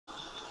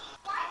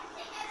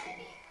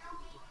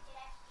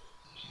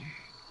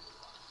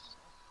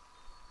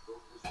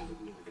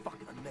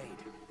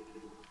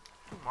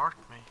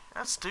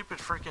That stupid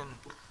freaking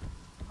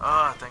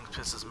thing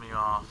pisses me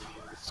off.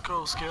 Let's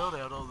go scout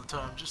out all the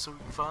time just so we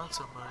can find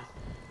somebody.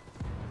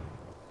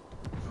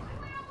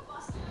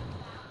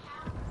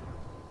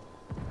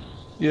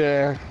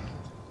 Yeah.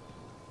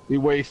 He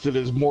wasted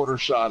his mortar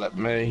shot at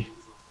me.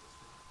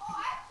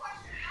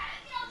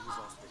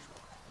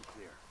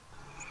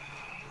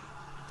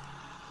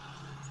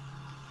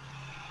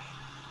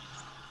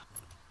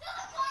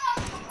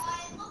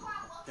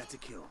 That's a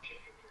kill.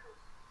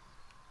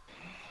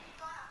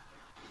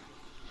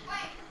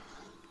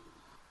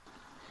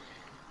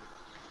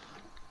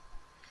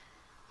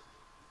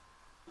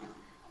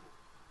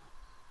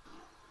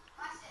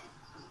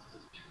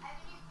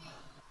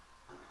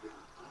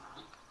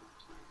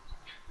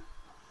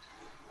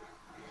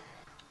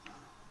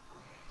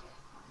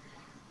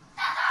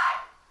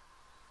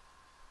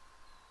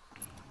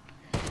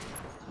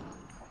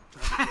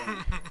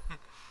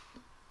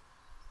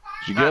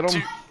 Did you get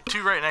him?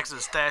 Two right next to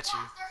the statue.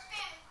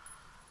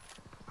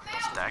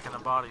 Stacking the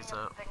bodies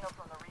up. Signal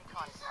from the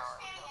Recon tower.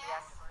 It'll be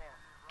active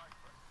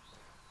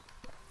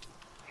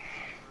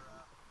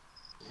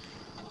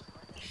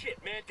soon.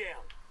 Shit, man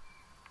down.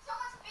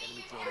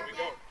 Enemy drone. Here we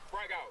go.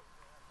 Frag out.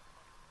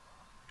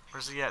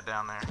 Where's he at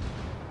down there?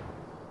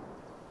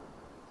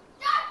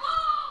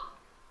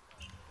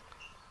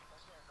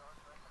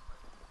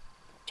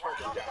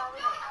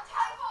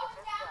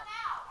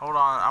 Hold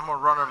on, I'm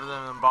gonna run over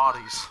them in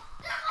bodies.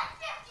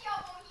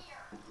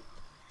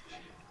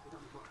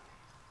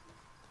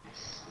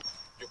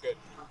 You're good.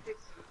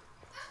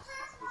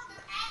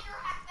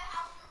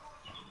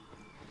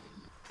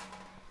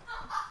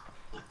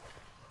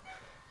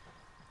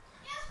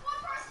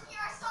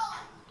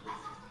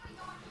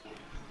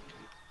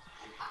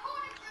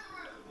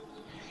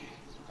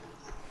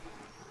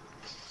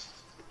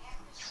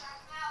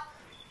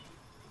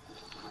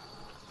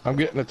 I'm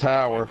getting the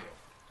tower.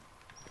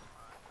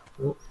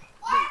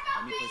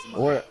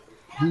 What?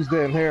 Who's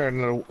down here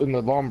in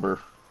the lumber?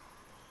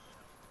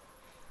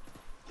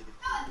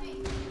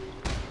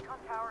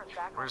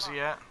 Where's he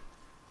at?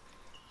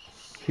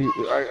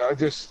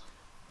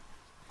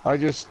 I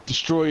just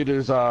destroyed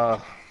his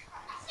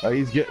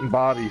he's getting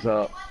bodies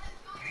up.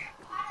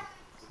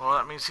 Well,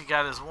 that means he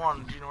got his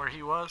one. Do you know where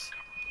he was?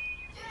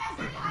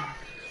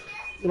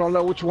 You don't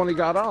know which one he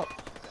got up.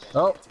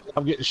 Oh,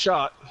 I'm getting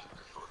shot.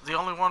 The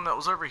only one that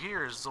was over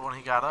here is the one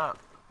he got up.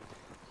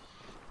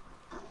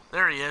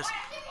 There he is.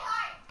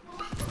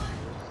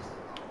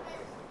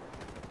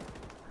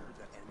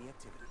 Enemy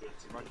activity.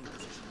 Marking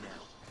position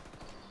now.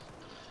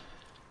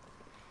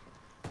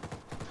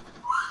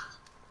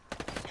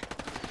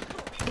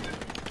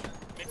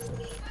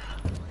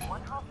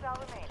 One hostile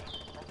remaining.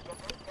 Let's get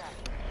this done.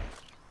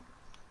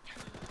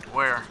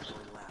 Where?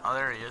 Oh,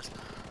 there he is.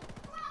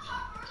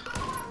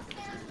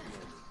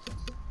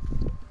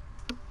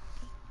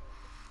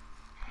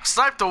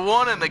 Sniped the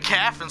one in the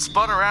calf and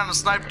spun around and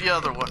sniped the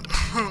other one.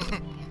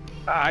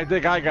 I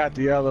think I got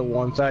the other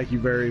one. Thank you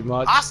very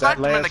much. I sniped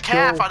him in the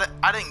calf. kill.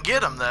 I didn't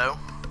get him though.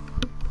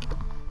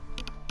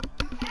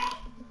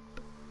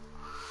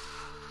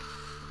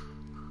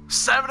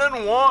 Seven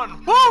and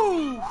 1.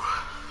 Woo!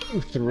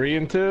 3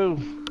 and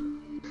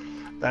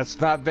 2.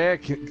 That's not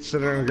bad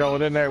considering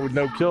going in there with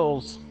no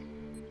kills.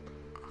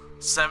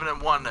 7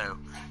 and 1 though.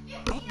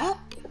 Boop, boop.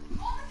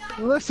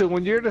 Listen,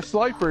 when you're the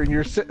sniper and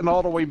you're sitting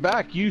all the way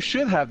back, you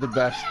should have the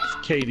best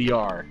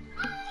KDR.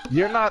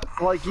 You're not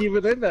like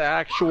even in the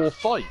actual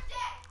fight.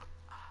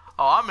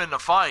 Oh, I'm in the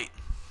fight.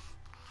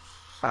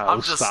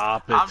 Oh,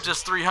 stop it. I'm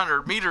just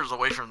 300 meters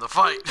away from the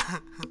fight.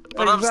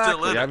 But exactly. I'm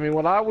still in it. I mean,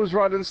 when I was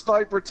running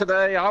sniper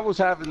today, I was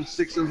having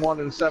 6 and 1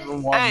 and 7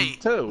 and 1 Hey,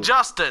 too.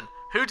 Justin,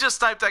 who just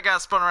sniped that guy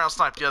that spun around and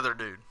sniped the other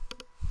dude?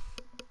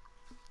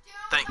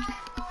 Thank you.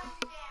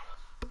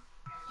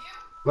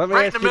 Let me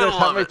Right ask in the you this: middle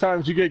how of many it.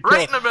 times you get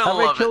Right killed? in the middle How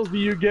many of it. kills do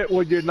you get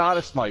when you're not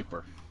a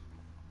sniper?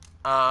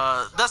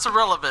 That's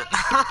irrelevant.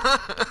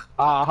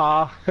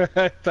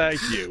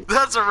 Thank you.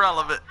 That's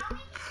irrelevant.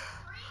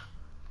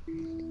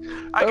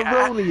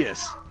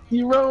 Erroneous.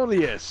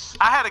 Erroneous.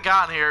 I had a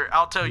guy in here,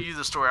 I'll tell you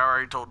the story I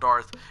already told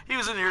Darth. He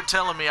was in here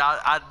telling me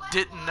I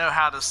didn't know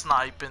how to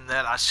snipe and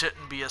that I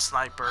shouldn't be a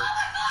sniper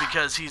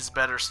because he's a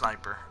better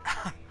sniper.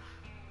 I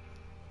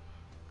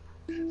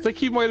think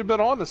he might have been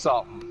on to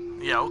something.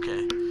 Yeah,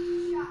 okay.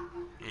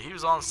 Yeah, he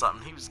was on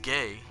something. He was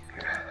gay.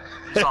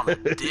 He was on a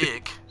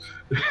dick.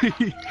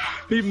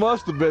 He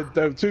must have been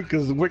though too,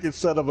 because the Wicked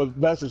sent him a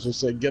message that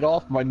said, "Get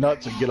off my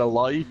nuts and get a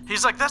life."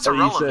 He's like, that's And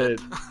he irrelevant.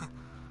 said,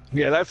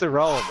 yeah, that's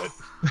irrelevant.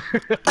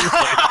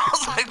 I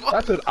was like, what?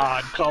 That's an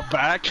odd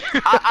comeback.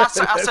 I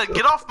said,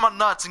 get off my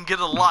nuts and get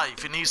a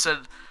life. And he said,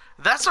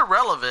 that's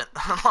irrelevant.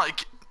 I'm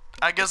like,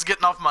 I guess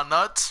getting off my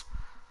nuts?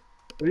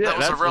 Yeah, that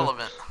was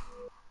irrelevant.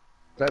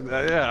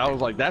 Yeah, I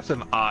was like, that's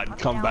an odd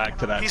comeback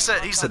to that. He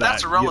said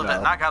that's irrelevant,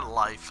 and I got a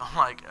life. I'm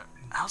like,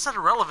 how's that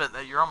irrelevant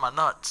that you're on my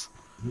nuts?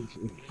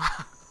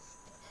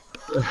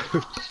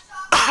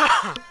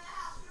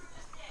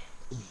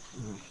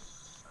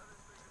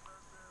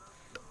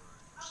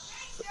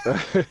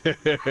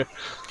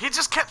 He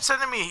just kept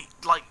sending me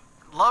like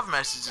love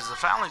messages. I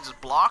finally just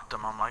blocked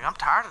him. I'm like, I'm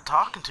tired of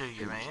talking to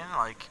you, man.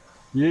 Like,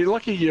 You're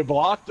lucky you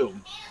blocked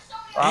him.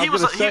 He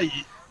was gonna a- say.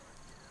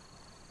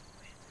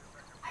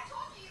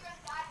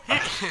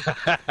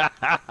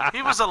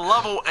 he was a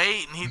level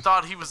 8, and he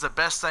thought he was the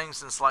best thing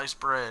since sliced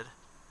bread.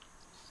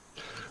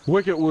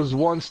 Wicket was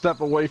one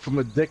step away from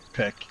a dick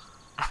pic.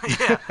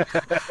 Yeah.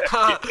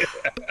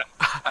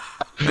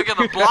 They're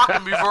gonna block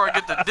him before I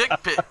get the dick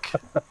pic.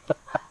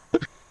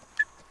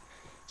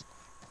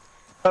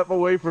 Step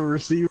away from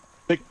receiving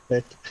a dick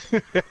pic.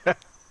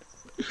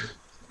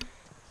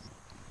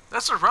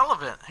 That's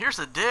irrelevant. Here's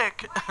a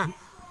dick.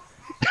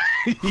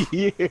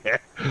 Yeah.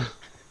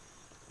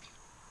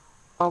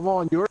 I'm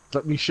on yours.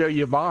 Let me show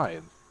you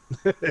mine.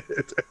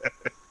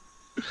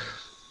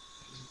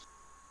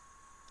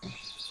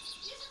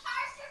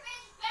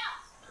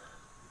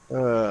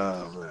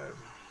 Oh, man.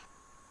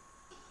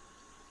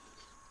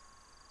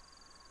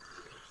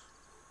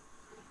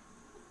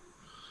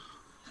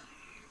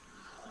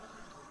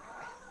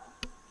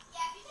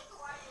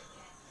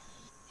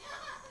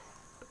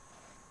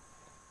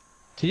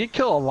 Can you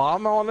kill a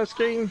llama on this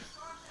game?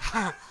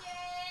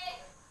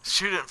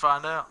 Shoot it and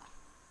find out.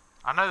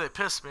 I know they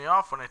pissed me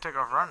off when they took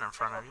off running in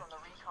front of you. From the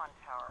recon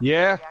tower.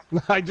 Yeah,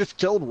 I just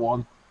killed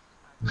one.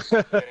 Got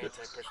anti-personal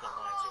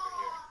lines over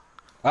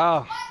here.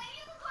 Oh.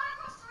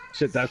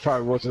 Shit, that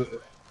probably wasn't...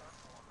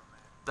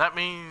 That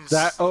means...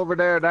 That over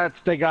there,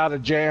 they got a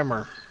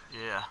jammer.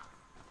 Yeah.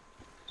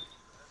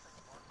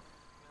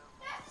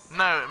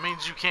 No, it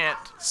means you can't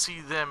see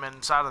them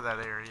inside of that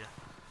area.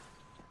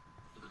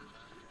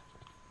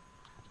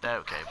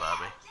 Okay,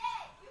 Bobby.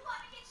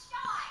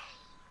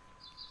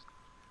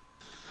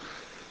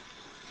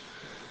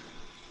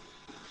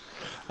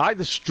 I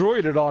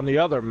destroyed it on the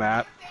other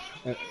map.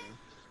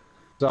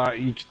 So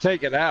you can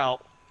take it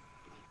out.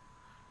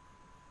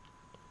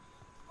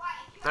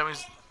 That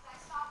means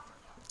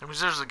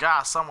there's a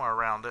guy somewhere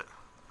around it.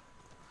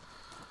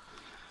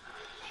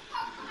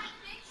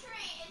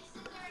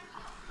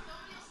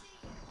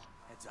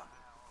 Heads up.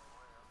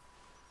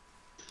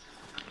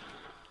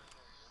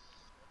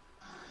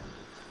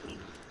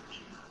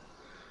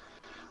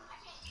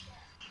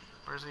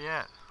 Where's he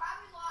at?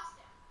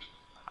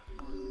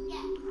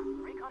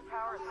 Recon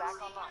tower is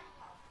back online.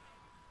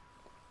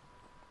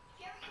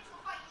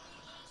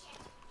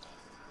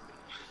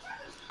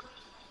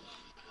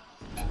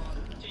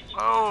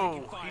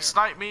 Oh, he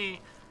sniped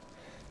me.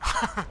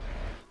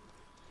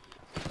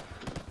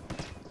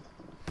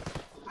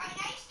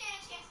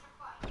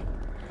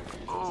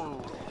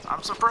 Oh,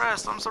 I'm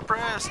suppressed. I'm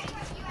suppressed.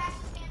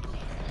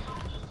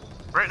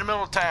 Right in the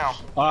middle of town.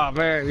 Oh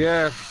man,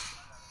 yeah.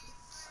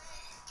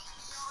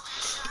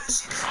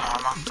 Oh,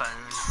 my phone.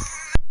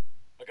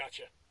 I got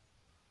you.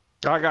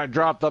 I got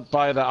dropped up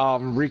by the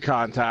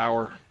recon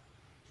tower.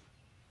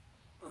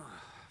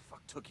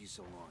 Fuck took you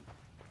so long.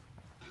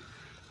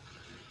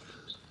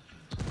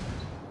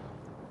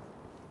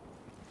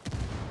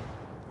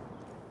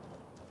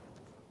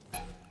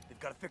 They've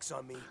got a fix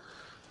on me.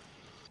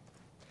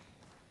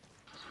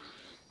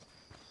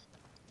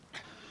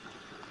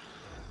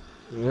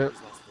 Yep.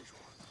 Last visual.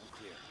 I'm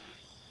clear.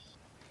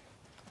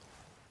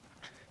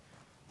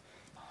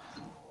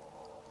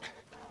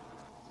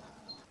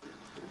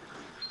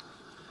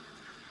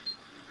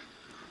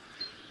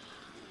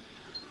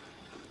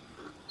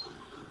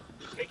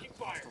 Taking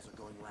fire. Pistols are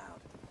going loud.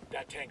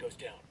 That tango's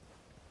down.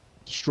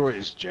 Destroy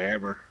his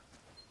jammer.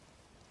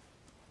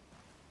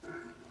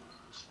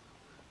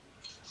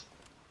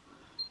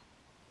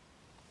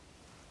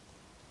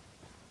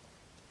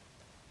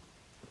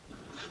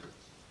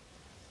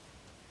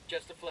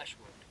 Just a flesh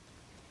wound.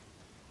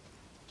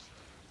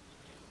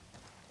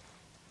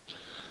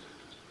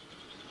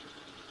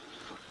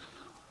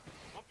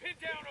 I'm pinned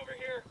down over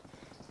here.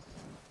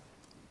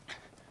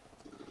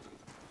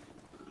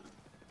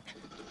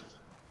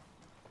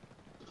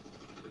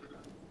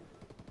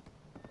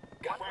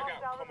 Got frag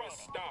out. I'm gonna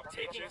stop.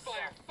 Taking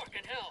fire.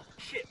 Fucking hell.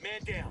 Shit,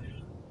 man down.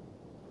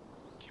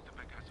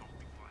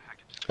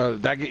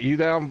 Did that get you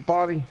down,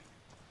 body?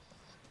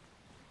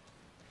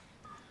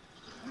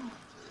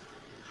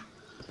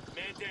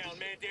 Man down,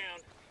 man down.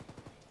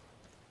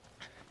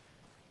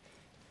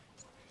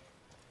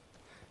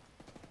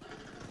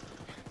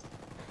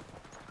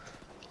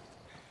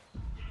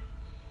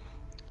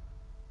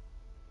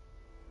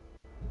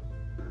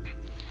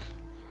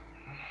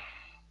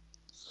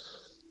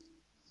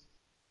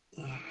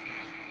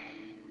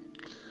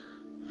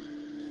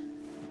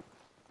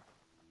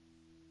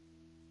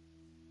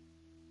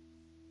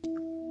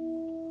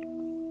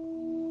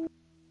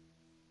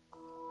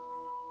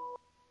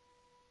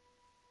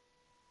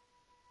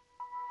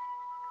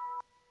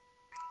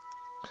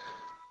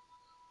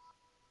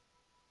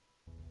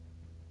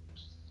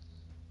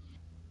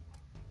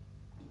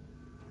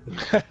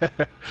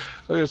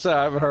 Like I said,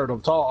 I haven't heard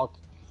him talk.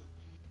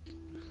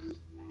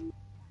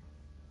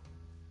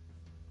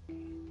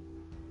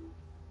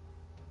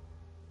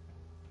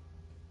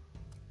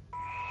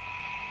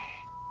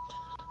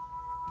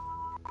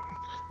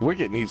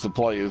 Wicket needs to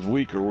play his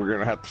weak, or we're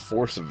gonna have to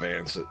force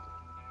advance it.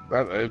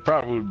 It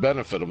probably would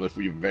benefit him if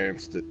we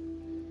advanced it.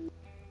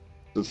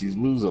 Because he's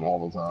losing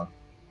all the time.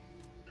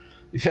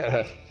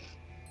 Yeah.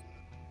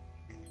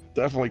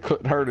 Definitely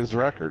couldn't hurt his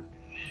record.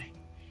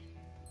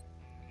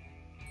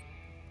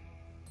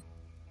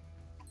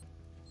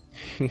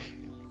 Hunt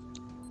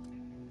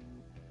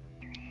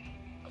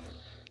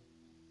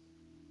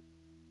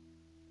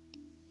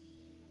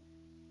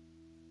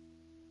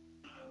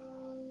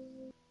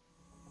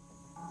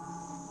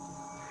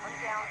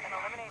down and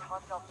eliminate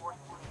hostile forces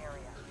in the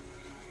area.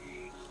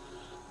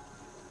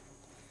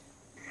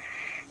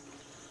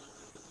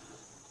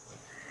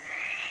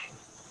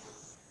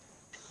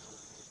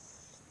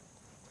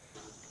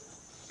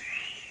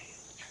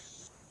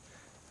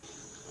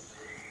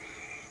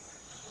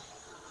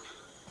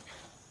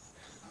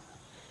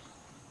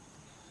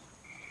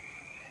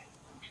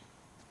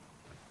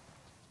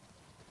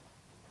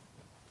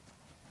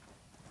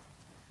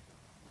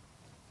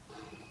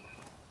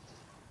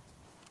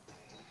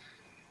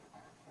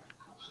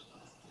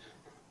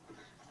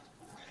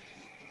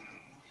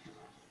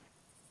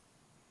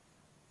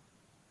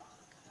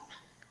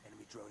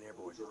 Enemy drone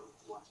airborne.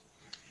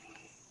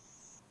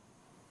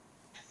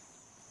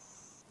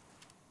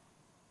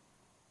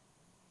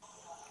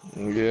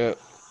 Yeah.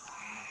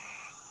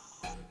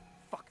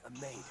 Fuck, I'm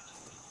made.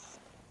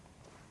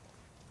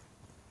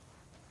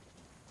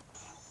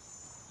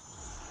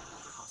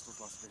 Hostiles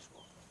lost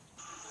visual.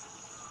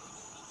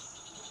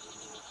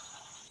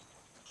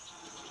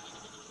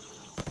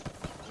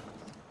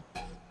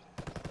 They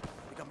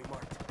got me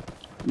marked.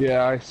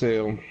 Yeah, I see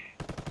him.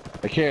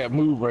 I can't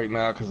move right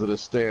now because of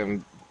this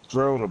damn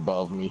drone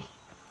above me.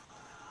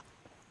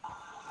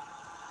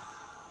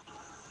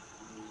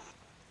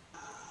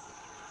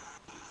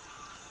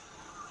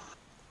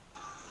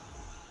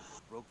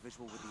 Broke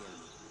visual with the enemy.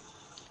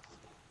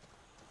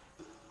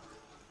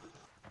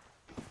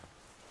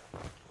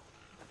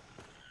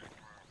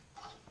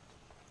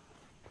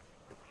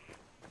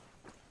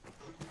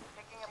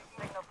 Picking up a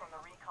signal from the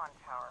Recon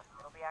tower.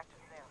 It'll be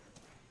active soon.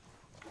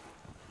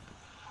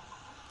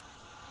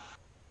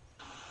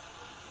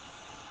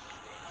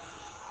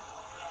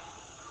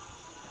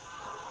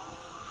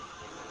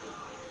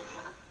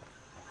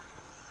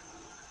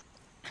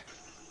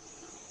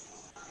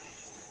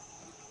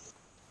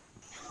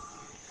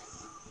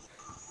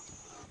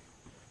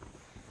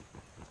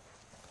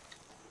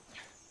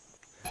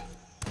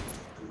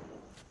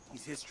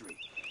 He's history.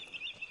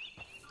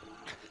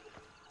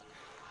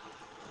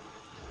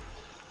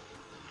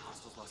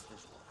 Hostiles lost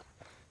visual.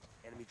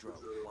 Enemy drone.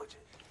 Watch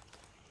it.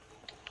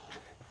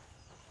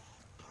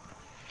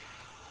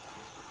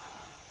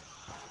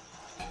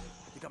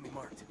 They got me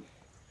marked.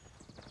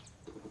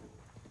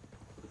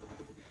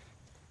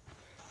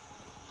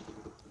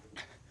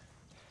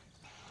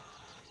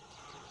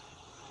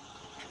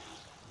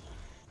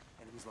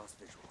 Enemies lost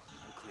visual.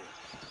 I'm clear.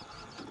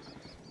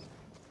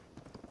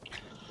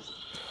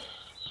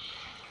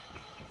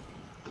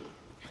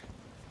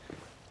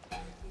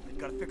 They've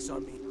got a fix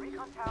on me. The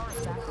Recon tower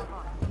is back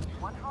online.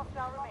 One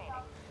hostile remaining.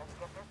 Let's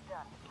get this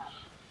done.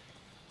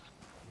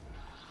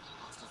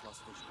 Hostiles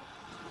lost visual.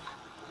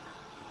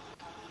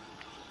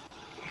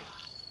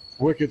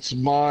 Wicket's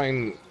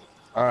mine.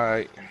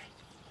 Alright.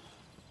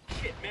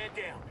 Shit, man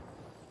down.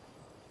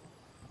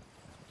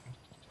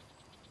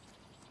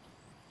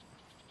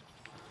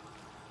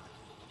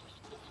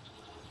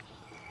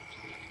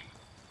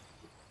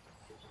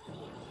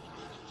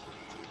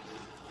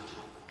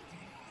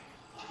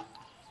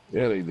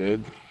 Yeah, they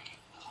did.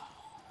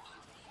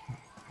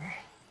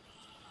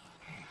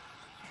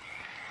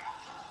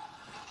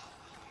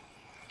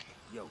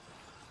 Yo.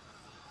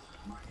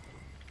 We've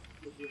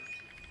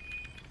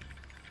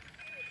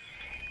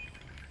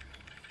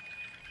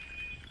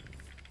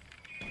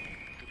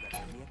got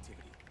enemy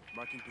activity.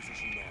 Marking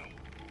position now.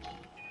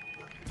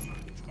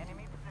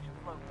 Enemy positions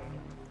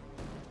located.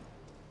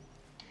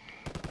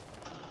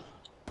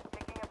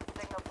 Picking up a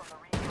signal from the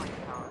Recon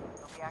tower.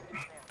 It'll be active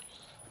soon.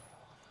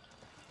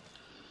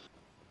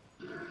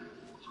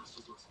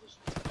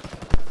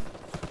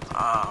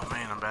 Oh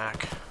man, I'm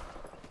back.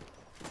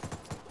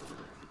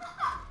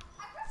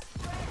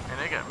 And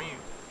they got me.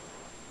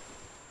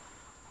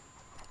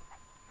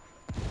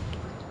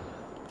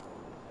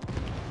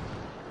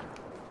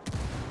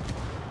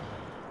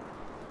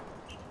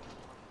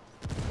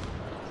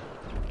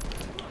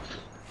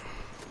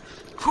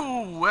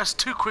 Ooh, that's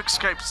 2 quick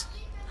snipes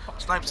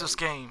this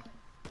game.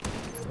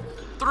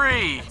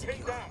 3,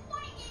 Take that.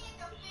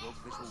 Broke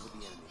visual with the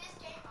enemy.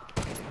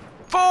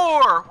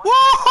 4.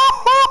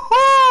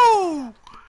 Woo-hoo-hoo-hoo!